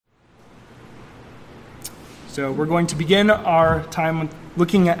So we're going to begin our time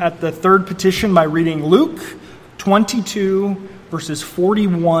looking at the third petition by reading Luke 22, verses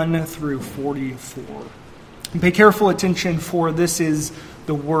 41 through 44. And pay careful attention, for this is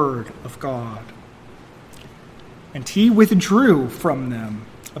the word of God. And he withdrew from them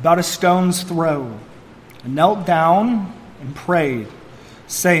about a stone's throw, and knelt down and prayed,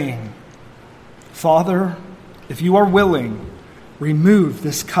 saying, Father, if you are willing, remove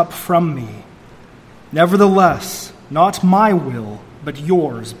this cup from me. Nevertheless, not my will, but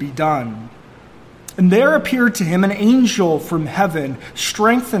yours be done. And there appeared to him an angel from heaven,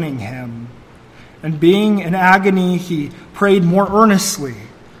 strengthening him. And being in agony, he prayed more earnestly,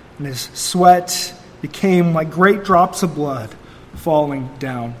 and his sweat became like great drops of blood falling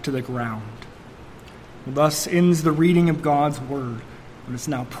down to the ground. Well, thus ends the reading of God's word. Let us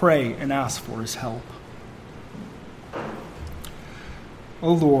now pray and ask for his help.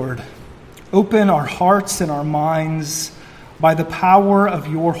 O Lord, open our hearts and our minds by the power of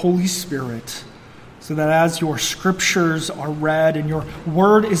your Holy Spirit, so that as your scriptures are read and your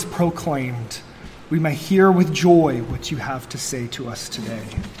word is proclaimed, we may hear with joy what you have to say to us today.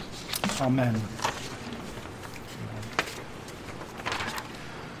 Amen.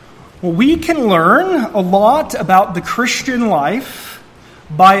 Well, we can learn a lot about the Christian life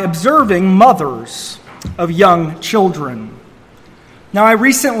by observing mothers of young children. Now, I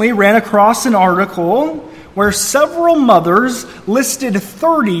recently ran across an article where several mothers listed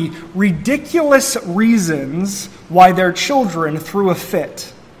 30 ridiculous reasons why their children threw a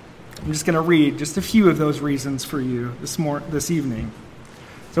fit. I'm just going to read just a few of those reasons for you this evening.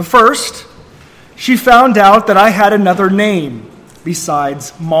 So first, she found out that I had another name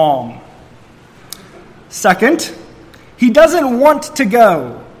besides Mom. Second, he doesn't want to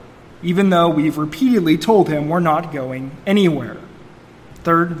go, even though we've repeatedly told him we're not going anywhere.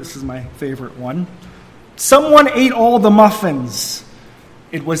 Third, this is my favorite one. Someone ate all the muffins.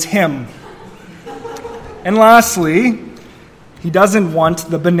 It was him. And lastly, he doesn't want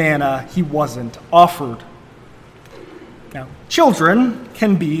the banana he wasn't offered. Now, children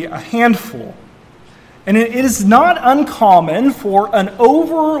can be a handful. And it is not uncommon for an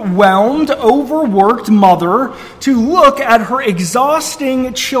overwhelmed, overworked mother to look at her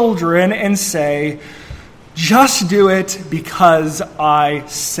exhausting children and say, just do it because I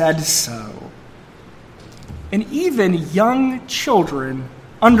said so. And even young children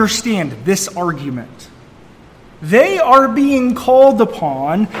understand this argument. They are being called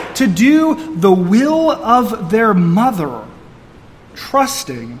upon to do the will of their mother,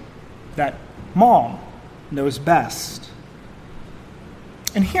 trusting that Mom knows best.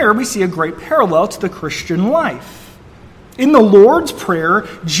 And here we see a great parallel to the Christian life. In the Lord's Prayer,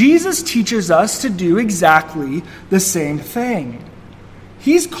 Jesus teaches us to do exactly the same thing.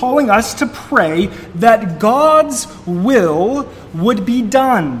 He's calling us to pray that God's will would be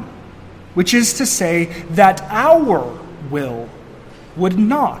done, which is to say that our will would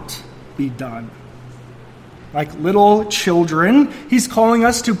not be done. Like little children, he's calling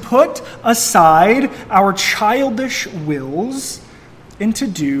us to put aside our childish wills and to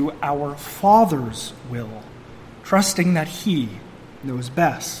do our Father's will, trusting that he knows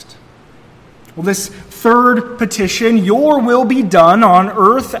best. Well, this third petition, your will be done on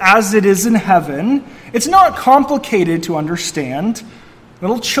earth as it is in heaven, it's not complicated to understand.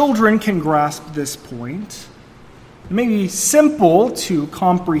 Little children can grasp this point. It may be simple to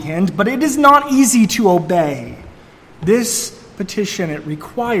comprehend, but it is not easy to obey. This petition, it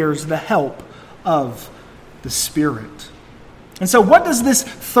requires the help of the Spirit. And so what does this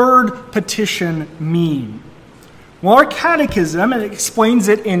third petition mean? Well, our catechism, it explains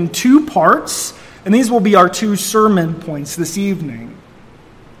it in two parts, and these will be our two sermon points this evening.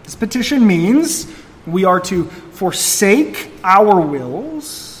 This petition means we are to forsake our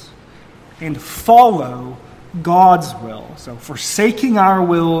wills and follow God's will. So forsaking our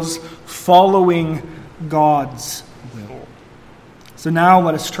wills, following God's will. So now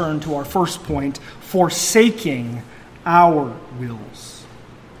let us turn to our first point, forsaking our wills.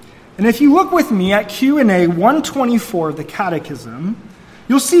 And if you look with me at Q&A 124 of the Catechism,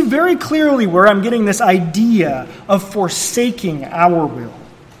 you'll see very clearly where I'm getting this idea of forsaking our will.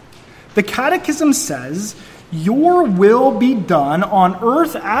 The Catechism says, your will be done on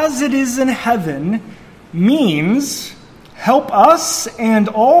earth as it is in heaven means help us and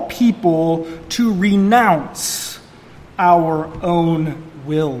all people to renounce our own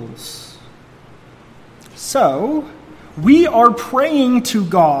wills. So, we are praying to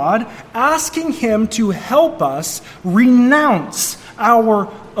God, asking him to help us renounce our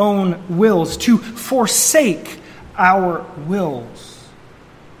own wills, to forsake our wills.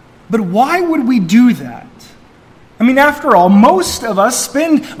 But why would we do that? I mean, after all, most of us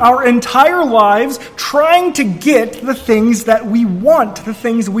spend our entire lives trying to get the things that we want, the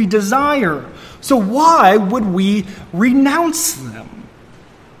things we desire. So why would we renounce them?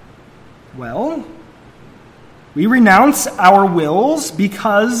 Well, we renounce our wills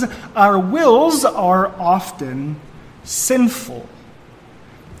because our wills are often sinful.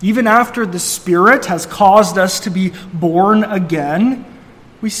 Even after the Spirit has caused us to be born again,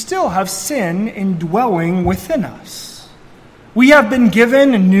 we still have sin indwelling within us. We have been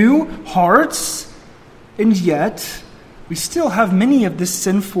given new hearts, and yet we still have many of the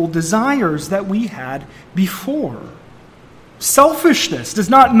sinful desires that we had before. Selfishness does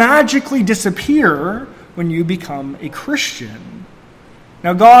not magically disappear when you become a Christian.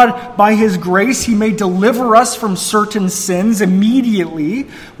 Now, God, by His grace, He may deliver us from certain sins immediately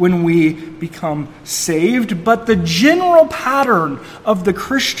when we become saved, but the general pattern of the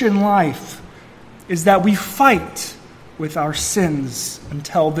Christian life is that we fight with our sins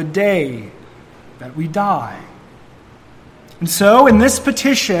until the day that we die. And so, in this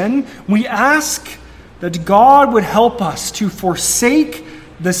petition, we ask that God would help us to forsake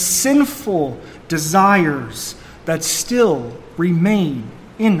the sinful desires that still remain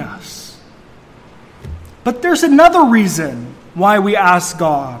in us. But there's another reason why we ask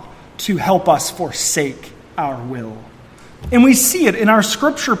God to help us forsake our will. And we see it in our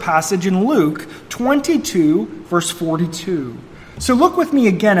scripture passage in Luke 22, verse 42. So look with me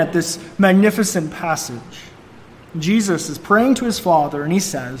again at this magnificent passage. Jesus is praying to His Father, and He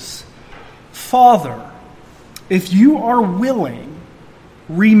says, "Father, if you are willing,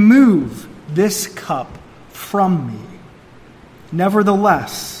 remove this cup from me.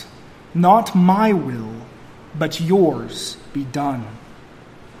 Nevertheless, not my will, but yours be done."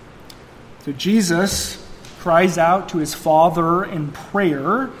 So Jesus cries out to His Father in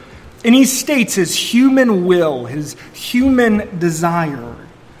prayer, and He states His human will, His human desire.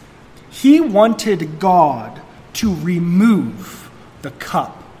 He wanted God to remove the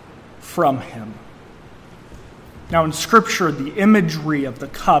cup from Him. Now, in Scripture, the imagery of the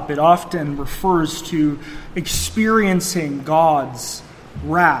cup, it often refers to experiencing God's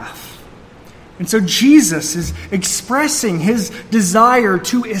wrath. And so Jesus is expressing His desire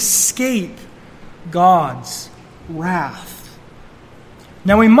to escape God's wrath.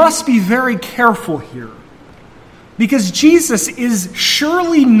 Now, we must be very careful here, because Jesus is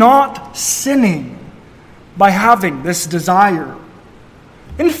surely not sinning by having this desire.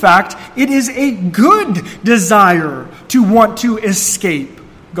 In fact, it is a good desire to want to escape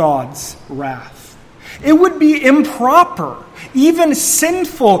God's wrath. It would be improper, even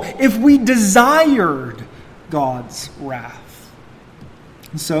sinful, if we desired God's wrath.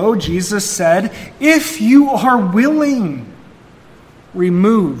 And so Jesus said, "If you are willing,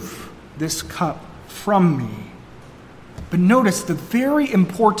 remove this cup from me." But notice the very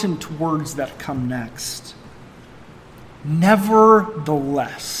important words that come next.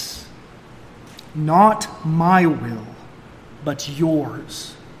 "Nevertheless, not my will, but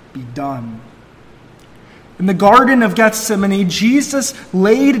yours be done." In the Garden of Gethsemane, Jesus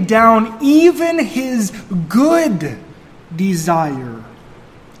laid down even His good desire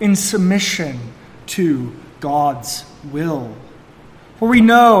in submission to God's will. For we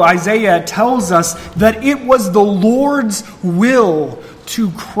know Isaiah tells us that it was the Lord's will to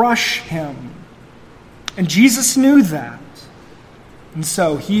crush Him. And Jesus knew that. And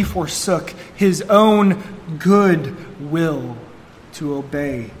so He forsook His own good will to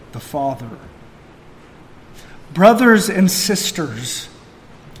obey the Father. Brothers and sisters,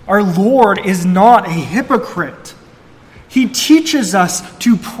 our Lord is not a hypocrite. He teaches us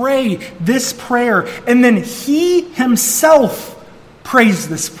to pray this prayer, and then He Himself prays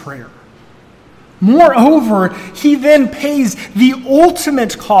this prayer. Moreover, He then pays the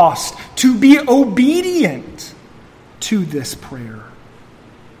ultimate cost to be obedient to this prayer.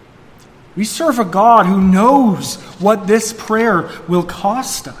 We serve a God who knows what this prayer will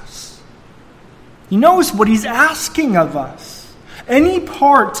cost us. He knows what He's asking of us. Any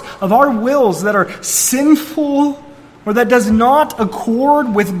part of our wills that are sinful or that does not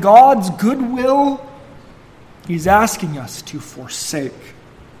accord with God's good will, He's asking us to forsake.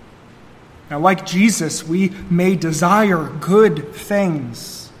 Now, like Jesus, we may desire good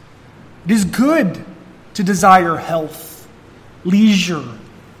things. It is good to desire health, leisure,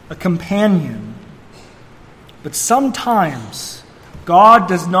 a companion. But sometimes God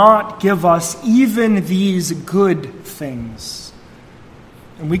does not give us even these good things.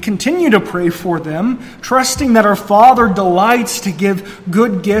 And we continue to pray for them, trusting that our Father delights to give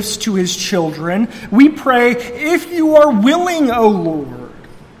good gifts to His children. We pray, "If you are willing, O Lord."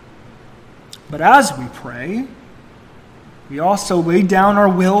 But as we pray, we also lay down our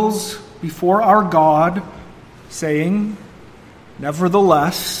wills before our God, saying,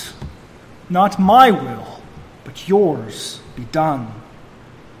 "Nevertheless, not my will, but yours be done."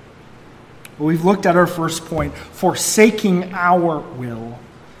 Well, we've looked at our first point, forsaking our will.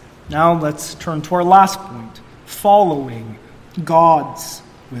 Now let's turn to our last point, following God's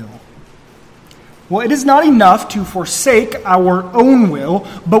will. Well, it is not enough to forsake our own will,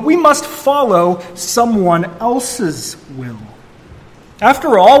 but we must follow someone else's will.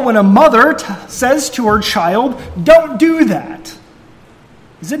 After all, when a mother says to her child, "Don't do that,"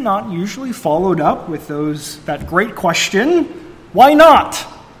 is it not usually followed up with that great question, "Why not?"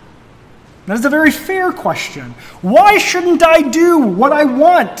 That is a very fair question. Why shouldn't I do what I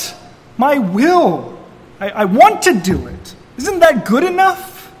want? My will. I want to do it. Isn't that good enough?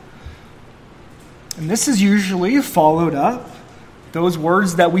 And this is usually followed up, those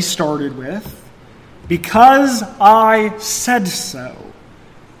words that we started with, "Because I said so."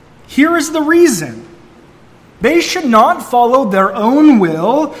 Here is the reason. They should not follow their own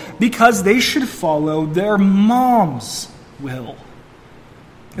will because they should follow their mom's will.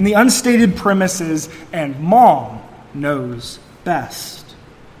 And the unstated premise is, and mom knows best.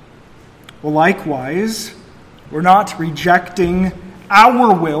 Well, likewise, we're not rejecting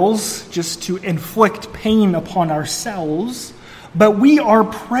our wills just to inflict pain upon ourselves, but we are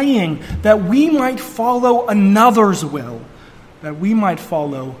praying that we might follow another's will, that we might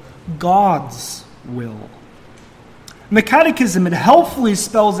follow God's will. In the Catechism, it helpfully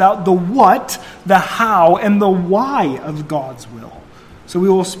spells out the what, the how, and the why of God's will. So we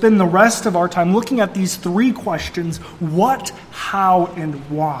will spend the rest of our time looking at these three questions: what, how, and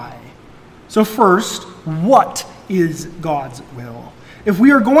why. So first, what is God's will? If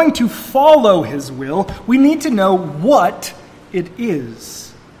we are going to follow his will, we need to know what it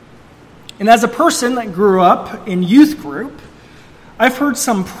is. And as a person that grew up in youth group, I've heard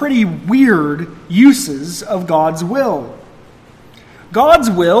some pretty weird uses of God's will. God's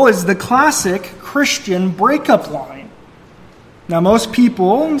will is the classic Christian breakup line. Now, most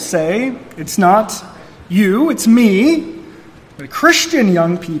people say, it's not you, it's me. But Christian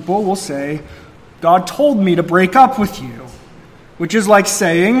young people will say, God told me to break up with you. Which is like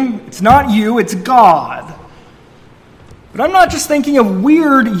saying, it's not you, it's God. But I'm not just thinking of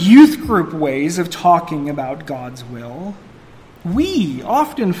weird youth group ways of talking about God's will. We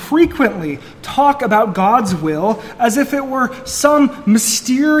often frequently talk about God's will as if it were some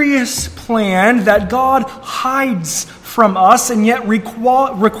mysterious plan that God hides from us and yet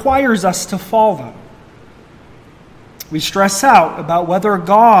requires us to follow. We stress out about whether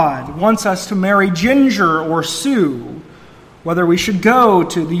God wants us to marry Ginger or Sue, whether we should go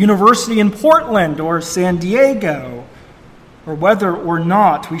to the university in Portland or San Diego, or whether or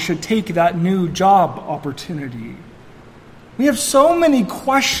not we should take that new job opportunity. We have so many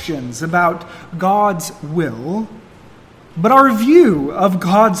questions about God's will, but our view of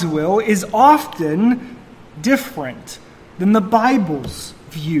God's will is often different than the Bible's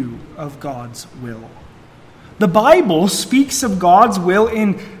view of God's will. The Bible speaks of God's will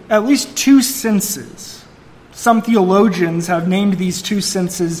in at least two senses. Some theologians have named these two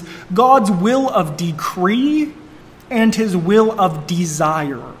senses God's will of decree and his will of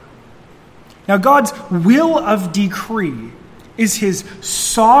desire. Now, God's will of decree is his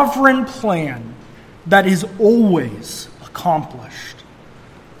sovereign plan that is always accomplished.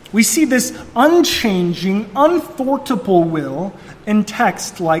 We see this unchanging, unthwartable will in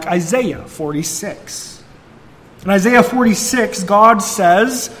texts like Isaiah 46. In Isaiah 46, God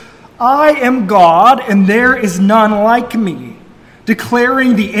says, "I am God, and there is none like me,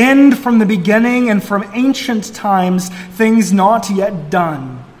 declaring the end from the beginning and from ancient times things not yet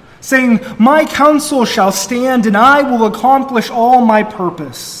done, saying, my counsel shall stand, and I will accomplish all my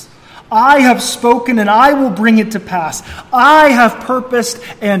purpose. I have spoken, and I will bring it to pass. I have purposed,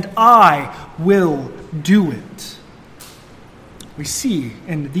 and I will do it." We see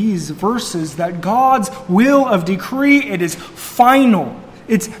in these verses that God's will of decree, it is final,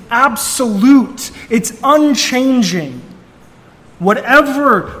 it's absolute, it's unchanging.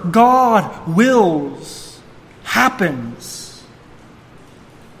 Whatever God wills happens.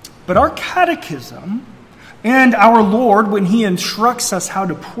 But our catechism and our Lord, when he instructs us how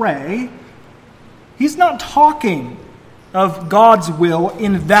to pray, he's not talking of God's will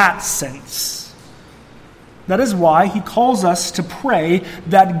in that sense. That is why he calls us to pray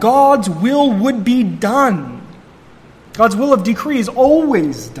that God's will would be done. God's will of decree is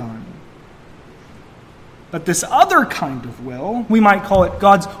always done. But this other kind of will, we might call it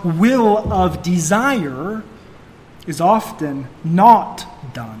God's will of desire, is often not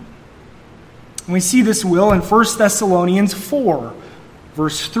done. And we see this will in 1 Thessalonians 4,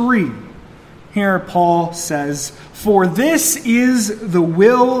 verse 3. Here Paul says, "For this is the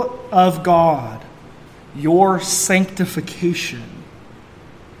will of God, your sanctification."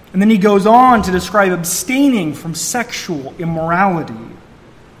 And then he goes on to describe abstaining from sexual immorality.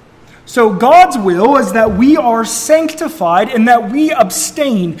 So God's will is that we are sanctified and that we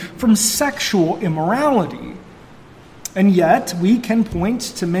abstain from sexual immorality. And yet, we can point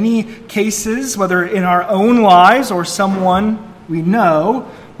to many cases, whether in our own lives or someone we know,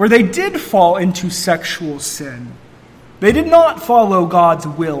 where they did fall into sexual sin. They did not follow God's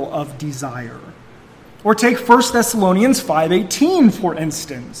will of desire. Or take 1 Thessalonians 5:18, for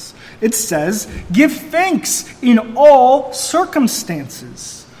instance. It says, "Give thanks in all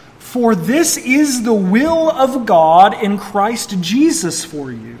circumstances, for this is the will of God in Christ Jesus for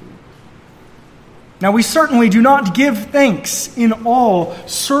you." Now, we certainly do not give thanks in all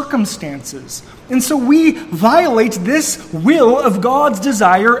circumstances. And so we violate this will of God's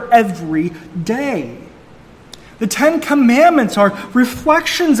desire every day. The 10 Commandments are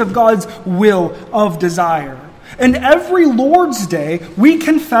reflections of God's will of desire. And every Lord's Day, we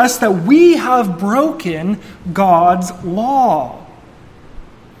confess that we have broken God's law.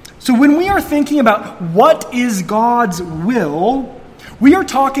 So when we are thinking about what is God's will, we are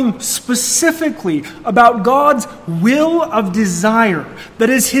talking specifically about God's will of desire, that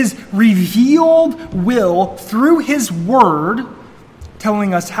is His revealed will through His Word,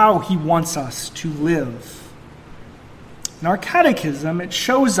 telling us how He wants us to live. In our catechism, it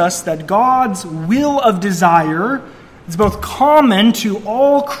shows us that God's will of desire is both common to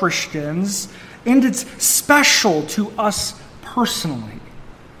all Christians and it's special to us personally.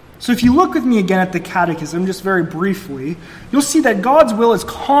 So if you look with me again at the catechism, just very briefly, you'll see that God's will is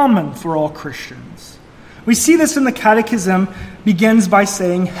common for all Christians. We see this in the catechism begins by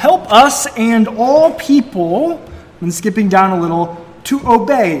saying, "Help us and all people," and skipping down a little, "to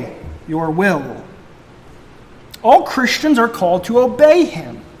obey your will." All Christians are called to obey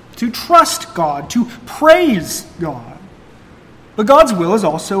Him, to trust God, to praise God. But God's will is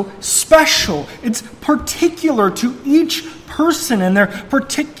also special. It's particular to each person and their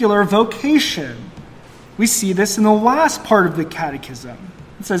particular vocation. We see this in the last part of the catechism.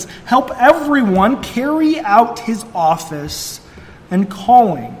 It says, "Help everyone carry out his office and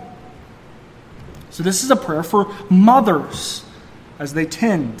calling." So this is a prayer for mothers as they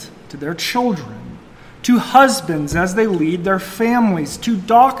tend to their children, to husbands as they lead their families, to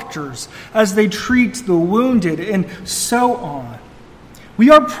doctors as they treat the wounded, and so on. We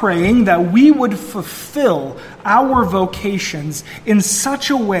are praying that we would fulfill our vocations in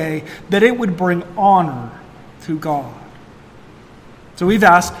such a way that it would bring honor to God. So we've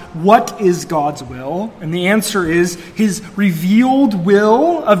asked, what is God's will? And the answer is His revealed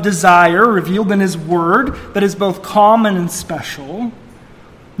will of desire, revealed in His Word, that is both common and special.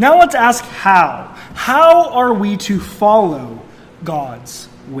 Now let's ask how. How are we to follow God's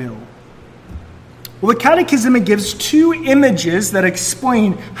will? Well, the Catechism, it gives two images that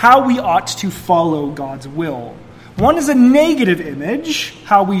explain how we ought to follow God's will. One is a negative image,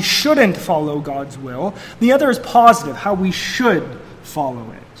 how we shouldn't follow God's will. The other is positive, how we should follow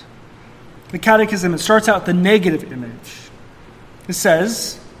it. The Catechism, it starts out with the negative image. It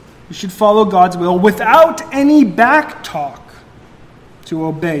says, you should follow God's will without any back talk to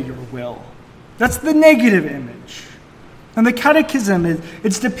obey your will. That's the negative image. And the Catechism,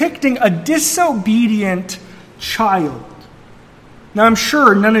 it's depicting a disobedient child. Now, I'm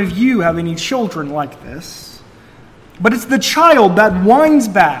sure none of you have any children like this, but it's the child that whines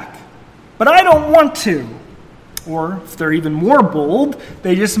back, "But I don't want to." Or, if they're even more bold,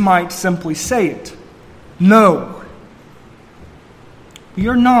 they just might simply say it. No. We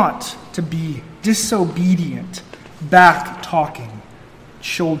are not to be disobedient, back-talking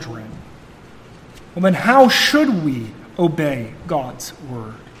children. Well, then how should we obey God's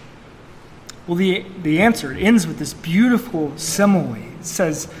word? Well, the answer, it ends with this beautiful simile. It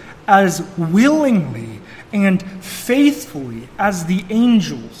says, "As willingly and faithfully as the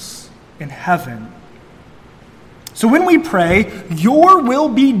angels in heaven." So when we pray, "Your will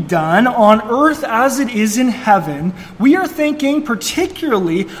be done on earth as it is in heaven," we are thinking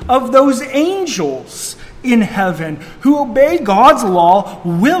particularly of those angels in heaven who obey God's law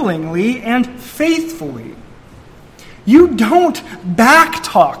willingly and faithfully. You don't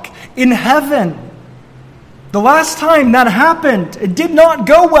backtalk in heaven. The last time that happened, it did not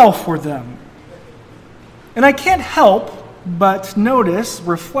go well for them. And I can't help but notice,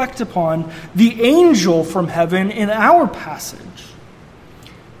 reflect upon the angel from heaven in our passage.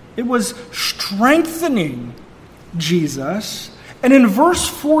 It was strengthening Jesus And in verse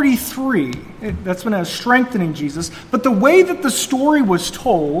 43, that's when I was strengthening Jesus, but the way that the story was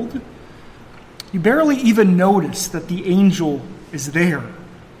told, you barely even notice that the angel is there.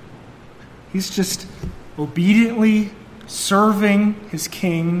 He's just obediently serving his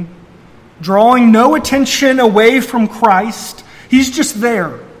king, drawing no attention away from Christ. He's just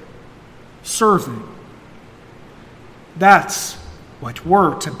there, serving. That's what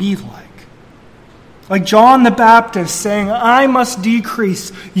we're to be like. Like John the Baptist saying, I must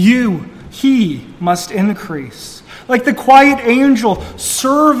decrease, he must increase. Like the quiet angel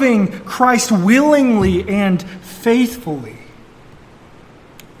serving Christ willingly and faithfully.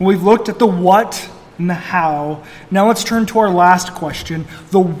 We've looked at the what and the how. Now let's turn to our last question,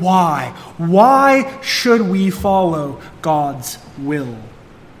 the why. Why should we follow God's will?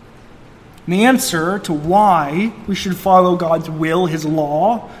 And the answer to why we should follow God's will, his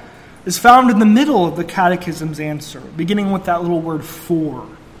law, is found in the middle of the Catechism's answer, beginning with that little word for.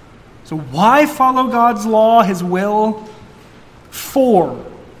 So why follow God's law, his will? For,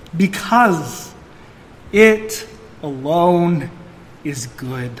 because it alone is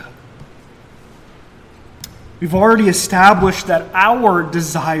good. We've already established that our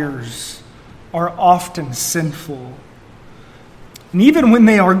desires are often sinful. And even when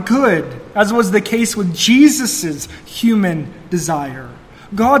they are good, as was the case with Jesus' human desire,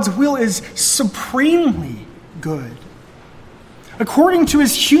 God's will is supremely good. According to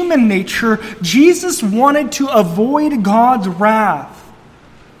his human nature, Jesus wanted to avoid God's wrath.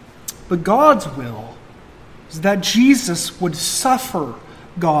 But God's will is that Jesus would suffer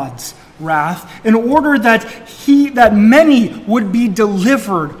God's wrath in order that many would be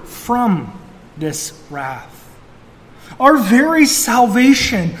delivered from this wrath. Our very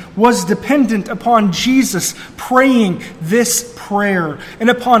salvation was dependent upon Jesus praying this prayer and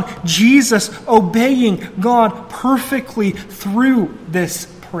upon Jesus obeying God perfectly through this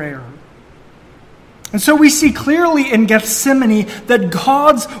prayer. And so we see clearly in Gethsemane that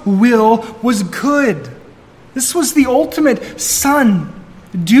God's will was good. This was the ultimate Son.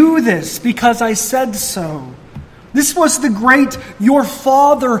 Do this because I said so. This was the great, your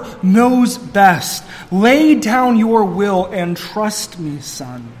Father knows best. Lay down your will and trust me,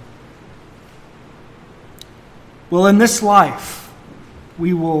 Son. Well, in this life,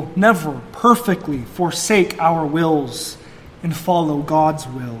 we will never perfectly forsake our wills and follow God's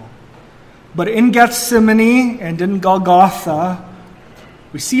will. But in Gethsemane and in Golgotha,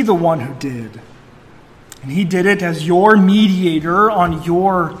 we see the one who did. And he did it as your mediator on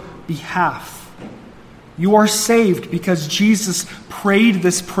your behalf. You are saved because Jesus prayed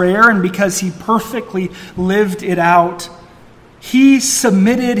this prayer and because he perfectly lived it out. He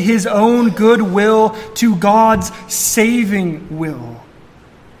submitted his own good will to God's saving will.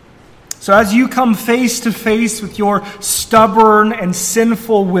 So as you come face to face with your stubborn and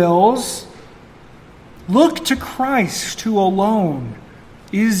sinful wills, look to Christ, who alone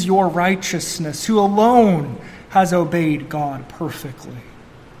is your righteousness, who alone has obeyed God perfectly.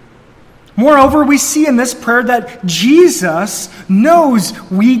 Moreover, we see in this prayer that Jesus knows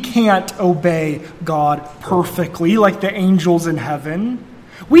we can't obey God perfectly like the angels in heaven.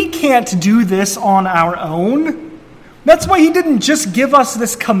 We can't do this on our own. That's why he didn't just give us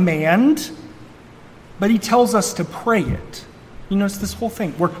this command, but he tells us to pray it. You notice this whole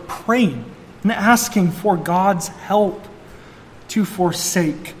thing. We're praying and asking for God's help to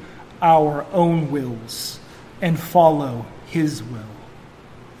forsake our own wills and follow his will.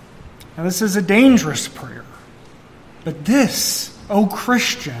 Now, this is a dangerous prayer, but this, O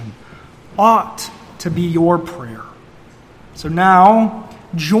Christian, ought to be your prayer. So now,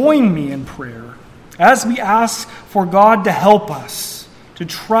 join me in prayer as we ask for God to help us to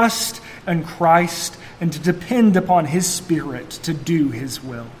trust in Christ and to depend upon his Spirit to do his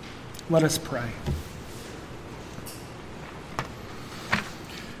will. Let us pray.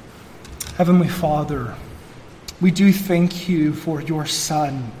 Heavenly Father, we do thank you for your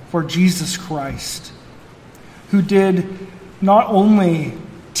Son, for Jesus Christ, who did not only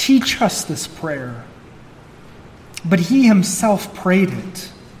teach us this prayer, but he himself prayed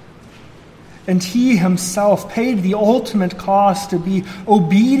it. And he himself paid the ultimate cost to be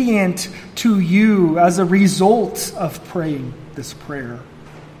obedient to you as a result of praying this prayer.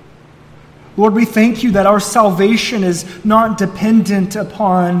 Lord, we thank you that our salvation is not dependent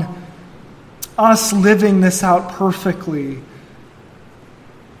upon us living this out perfectly.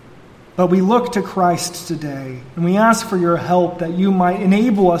 But we look to Christ today, and we ask for your help that you might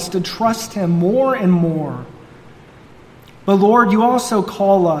enable us to trust him more and more. But Lord, you also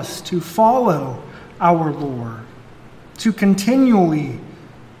call us to follow our Lord, to continually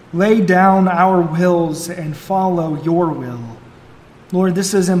lay down our wills and follow your will, Lord,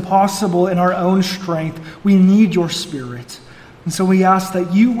 this is impossible in our own strength. We need your Spirit. And so we ask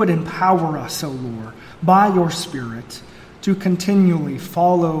that you would empower us, O Lord, by your Spirit, to continually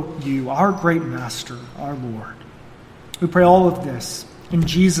follow you, our great Master, our Lord. We pray all of this in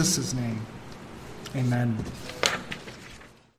Jesus' name. Amen.